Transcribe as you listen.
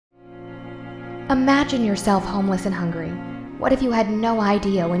Imagine yourself homeless and hungry. What if you had no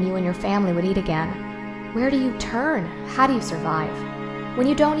idea when you and your family would eat again? Where do you turn? How do you survive? When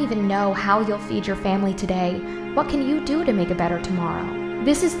you don't even know how you'll feed your family today, what can you do to make a better tomorrow?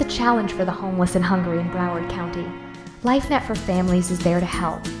 This is the challenge for the homeless and hungry in Broward County. LifeNet for Families is there to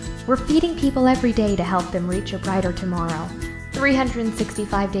help. We're feeding people every day to help them reach a brighter tomorrow.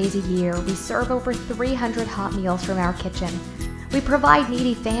 365 days a year, we serve over 300 hot meals from our kitchen. We provide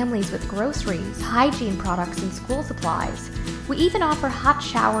needy families with groceries, hygiene products, and school supplies. We even offer hot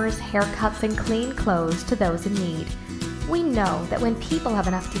showers, haircuts, and clean clothes to those in need. We know that when people have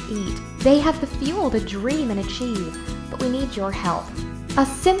enough to eat, they have the fuel to dream and achieve, but we need your help. A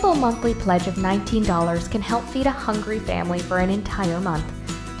simple monthly pledge of $19 can help feed a hungry family for an entire month.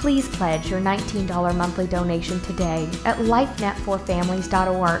 Please pledge your $19 monthly donation today at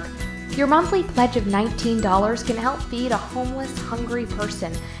lifenetforfamilies.org. Your monthly pledge of $19 can help feed a homeless, hungry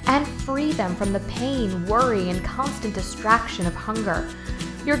person and free them from the pain, worry, and constant distraction of hunger.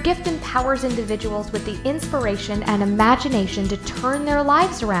 Your gift empowers individuals with the inspiration and imagination to turn their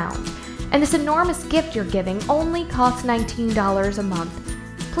lives around. And this enormous gift you're giving only costs $19 a month.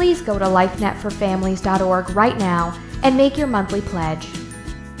 Please go to lifenetforfamilies.org right now and make your monthly pledge.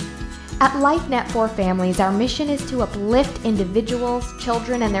 At LifeNet for Families, our mission is to uplift individuals,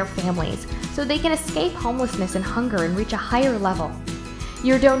 children, and their families so they can escape homelessness and hunger and reach a higher level.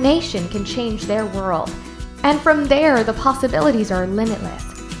 Your donation can change their world, and from there, the possibilities are limitless,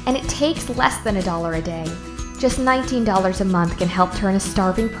 and it takes less than $1 a day. Just $19 a month can help turn a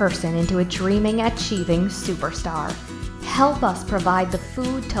starving person into a dreaming, achieving superstar. Help us provide the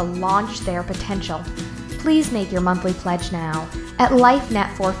food to launch their potential. Please make your monthly pledge now at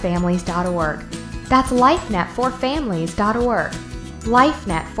lifenetforfamilies.org. That's lifenetforfamilies.org.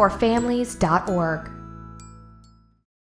 lifenetforfamilies.org.